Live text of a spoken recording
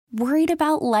Worried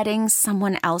about letting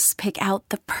someone else pick out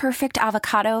the perfect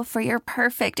avocado for your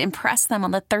perfect impress them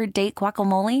on the third date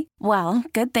guacamole? Well,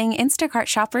 good thing Instacart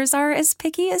shoppers are as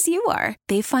picky as you are.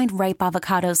 They find ripe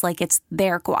avocados like it's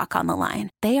their guac on the line.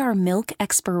 They are milk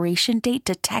expiration date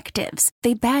detectives.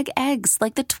 They bag eggs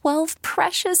like the 12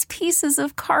 precious pieces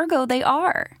of cargo they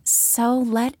are. So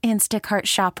let Instacart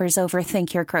shoppers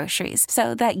overthink your groceries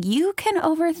so that you can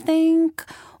overthink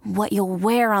what you'll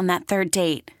wear on that third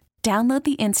date. Download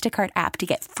the Instacart app to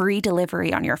get free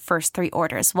delivery on your first 3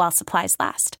 orders while supplies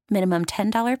last. Minimum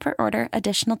 $10 per order.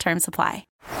 Additional terms apply.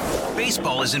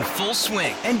 Baseball is in full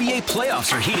swing. NBA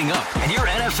playoffs are heating up, and your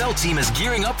NFL team is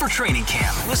gearing up for training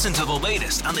camp. Listen to the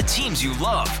latest on the teams you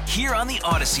love here on the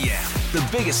Odyssey app. The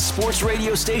biggest sports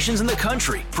radio stations in the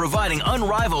country, providing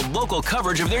unrivaled local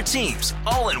coverage of their teams,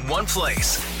 all in one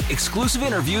place. Exclusive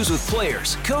interviews with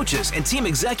players, coaches, and team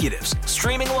executives,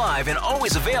 streaming live and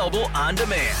always available on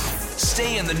demand.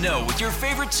 Stay in the know with your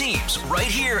favorite teams right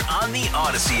here on the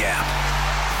Odyssey app.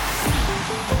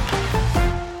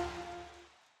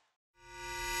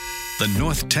 The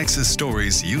North Texas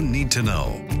stories you need to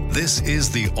know. This is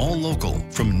the All Local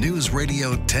from News Radio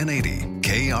 1080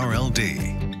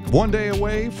 KRLD. One day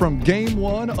away from Game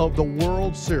 1 of the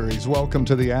World Series. Welcome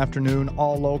to the afternoon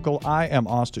All Local. I am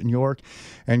Austin York,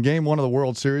 and Game 1 of the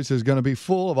World Series is going to be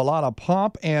full of a lot of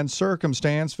pomp and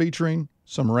circumstance featuring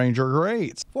some Ranger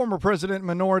greats. Former President and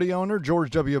minority owner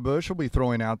George W. Bush will be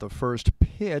throwing out the first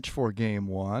pitch for Game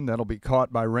 1. That'll be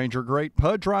caught by Ranger great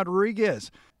Pudge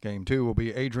Rodriguez. Game 2 will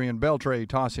be Adrian Beltre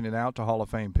tossing it out to Hall of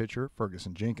Fame pitcher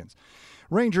Ferguson Jenkins.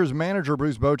 Rangers manager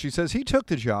Bruce Bochy says he took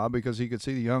the job because he could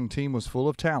see the young team was full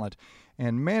of talent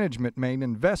and management made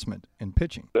investment in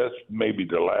pitching. That's maybe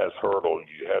the last hurdle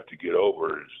you have to get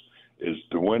over is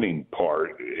the winning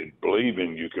part and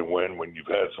believing you can win when you've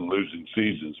had some losing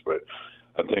seasons. But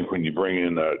I think when you bring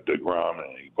in DeGrom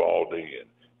and Evaldi and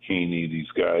Heaney, these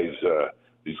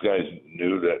guys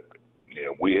knew that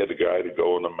we had a guy to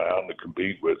go on the mound to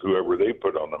compete with whoever they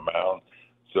put on the mound.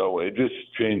 So it just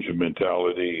changed the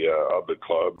mentality of the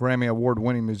club. Grammy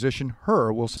Award-winning musician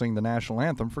Her will sing the national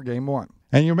anthem for Game 1.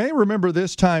 And you may remember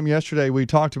this time yesterday we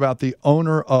talked about the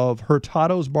owner of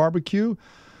Hurtado's Barbecue.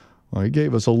 Well, he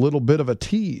gave us a little bit of a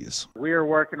tease. We are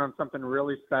working on something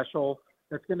really special.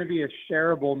 It's going to be a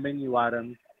shareable menu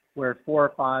item where 4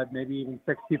 or 5, maybe even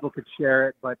 6 people could share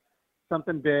it, but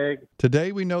something big.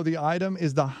 Today we know the item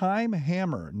is the Heim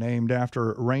Hammer, named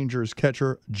after Rangers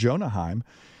catcher Jonah Heim.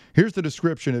 Here's the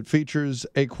description. It features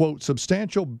a, quote,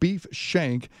 substantial beef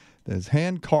shank that is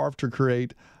hand-carved to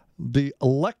create the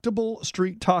delectable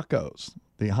street tacos.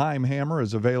 The Heim Hammer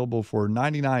is available for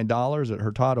 $99 at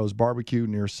Hurtado's Barbecue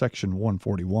near Section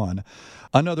 141.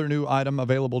 Another new item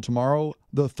available tomorrow,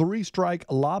 the 3-Strike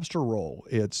Lobster Roll.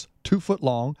 It's 2 foot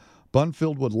long, bun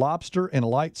filled with lobster in a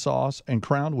light sauce and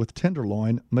crowned with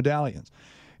tenderloin medallions.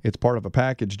 It's part of a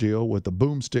package deal with the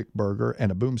Boomstick Burger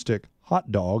and a Boomstick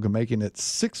Hot Dog, making it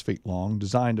 6 feet long,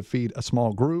 designed to feed a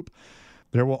small group.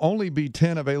 There will only be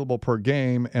 10 available per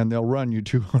game, and they'll run you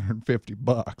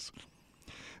 $250.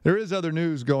 There is other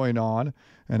news going on.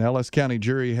 An Ellis County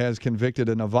jury has convicted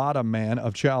a Nevada man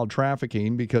of child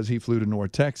trafficking because he flew to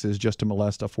North Texas just to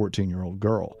molest a 14-year-old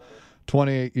girl.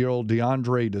 28-year-old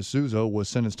DeAndre D'Souza was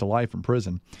sentenced to life in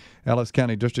prison. Ellis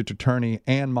County District Attorney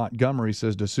Ann Montgomery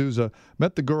says D'Souza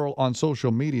met the girl on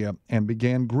social media and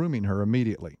began grooming her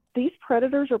immediately. These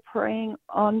predators are preying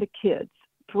on the kids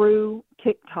through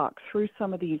TikTok, through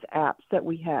some of these apps that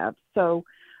we have. So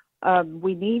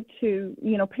we need to,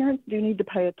 parents do need to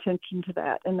pay attention to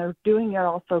that. And they're doing it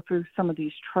also through some of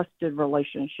these trusted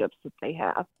relationships that they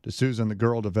have. D'Souza and the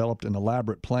girl developed an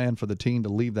elaborate plan for the teen to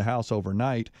leave the house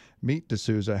overnight, meet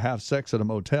D'Souza, have sex at a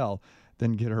motel,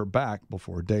 then get her back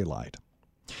before daylight.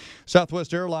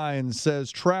 Southwest Airlines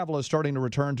says travel is starting to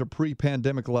return to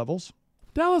pre-pandemic levels.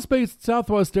 Dallas-based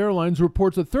Southwest Airlines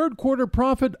reports a third-quarter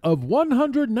profit of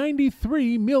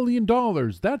 $193 million.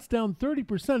 That's down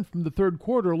 30% from the third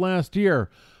quarter last year.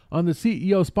 On the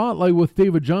CEO Spotlight with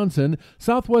David Johnson,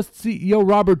 Southwest CEO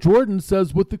Robert Jordan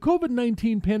says with the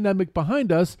COVID-19 pandemic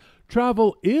behind us,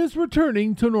 travel is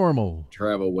returning to normal.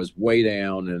 Travel was way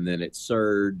down, and then it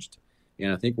surged.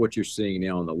 And I think what you're seeing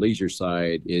now on the leisure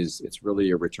side is it's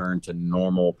really a return to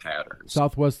normal patterns.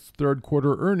 Southwest's third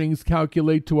quarter earnings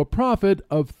calculate to a profit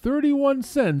of 31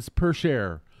 cents per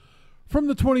share. From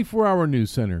the 24-Hour News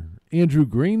Center, Andrew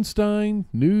Greenstein,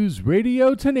 News Radio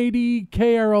 1080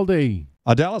 KRLD.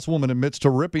 A Dallas woman admits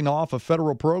to ripping off a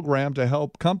federal program to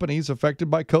help companies affected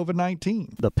by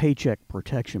COVID-19. The Paycheck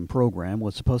Protection Program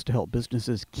was supposed to help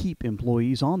businesses keep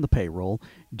employees on the payroll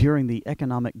during the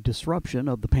economic disruption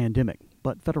of the pandemic.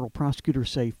 But federal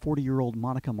prosecutors say 40-year-old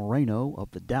Monica Moreno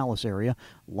of the Dallas area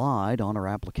lied on her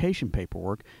application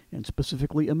paperwork and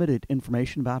specifically omitted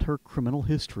information about her criminal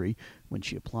history when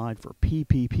she applied for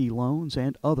PPP loans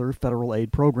and other federal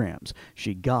aid programs.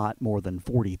 She got more than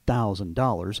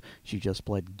 $40,000. She just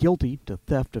pled guilty to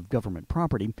theft of government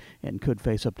property and could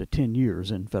face up to 10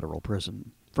 years in federal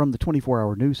prison. From the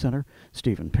 24-Hour News Center,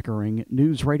 Stephen Pickering,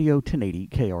 News Radio 1080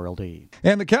 KRLD.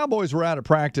 And the Cowboys were out of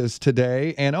practice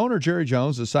today, and owner Jerry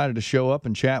Jones decided to show up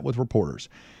and chat with reporters.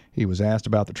 He was asked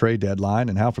about the trade deadline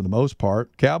and how, for the most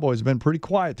part, Cowboys have been pretty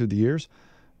quiet through the years.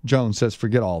 Jones says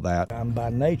forget all that. I'm by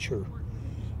nature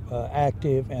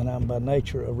active, and I'm by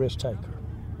nature a risk taker.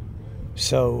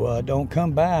 So don't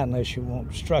come by unless you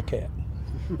want struck at.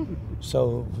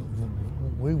 So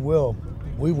we will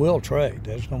trade.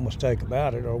 There's no mistake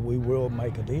about it, or we will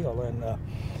make a deal. And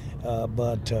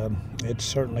but it's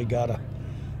certainly got a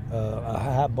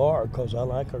high bar because I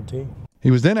like our team.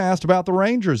 He was then asked about the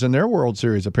Rangers and their World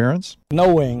Series appearance.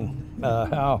 Knowing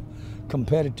how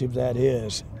competitive that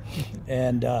is,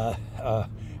 and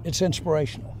it's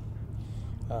inspirational.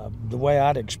 The way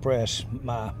I'd express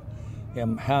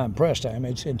how impressed I am,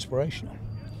 it's inspirational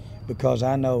because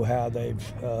I know how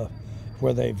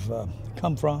where they've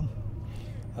come from.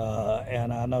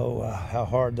 And I know how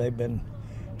hard they've been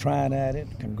trying at it.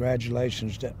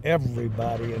 Congratulations to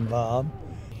everybody involved.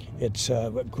 It's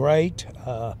great.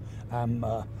 I'm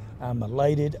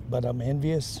elated, but I'm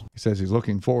envious. He says he's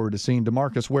looking forward to seeing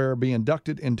DeMarcus Ware be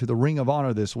inducted into the Ring of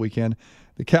Honor this weekend.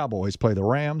 The Cowboys play the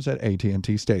Rams at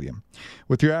AT&T Stadium.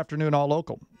 With your afternoon All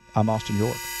Local, I'm Austin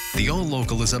York. The All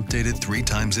Local is updated 3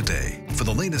 times a day. For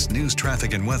the latest news,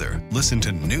 traffic, and weather, listen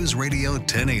to News Radio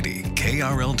 1080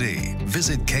 KRLD.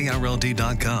 Visit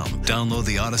KRLD.com, download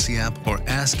the Odyssey app, or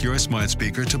ask your smart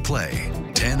speaker to play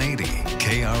 1080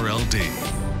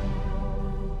 KRLD.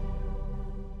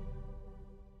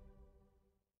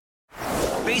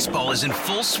 Baseball is in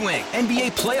full swing.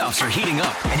 NBA playoffs are heating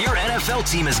up, and your NFL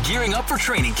team is gearing up for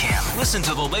training camp. Listen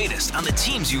to the latest on the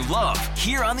teams you love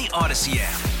here on the Odyssey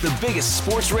app. The biggest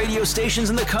sports radio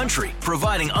stations in the country,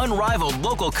 providing unrivaled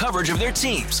local coverage of their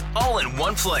teams, all in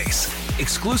one place.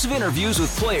 Exclusive interviews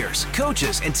with players,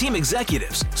 coaches, and team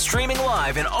executives, streaming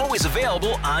live and always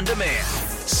available on demand.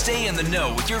 Stay in the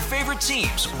know with your favorite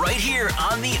teams right here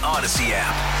on the Odyssey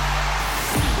app.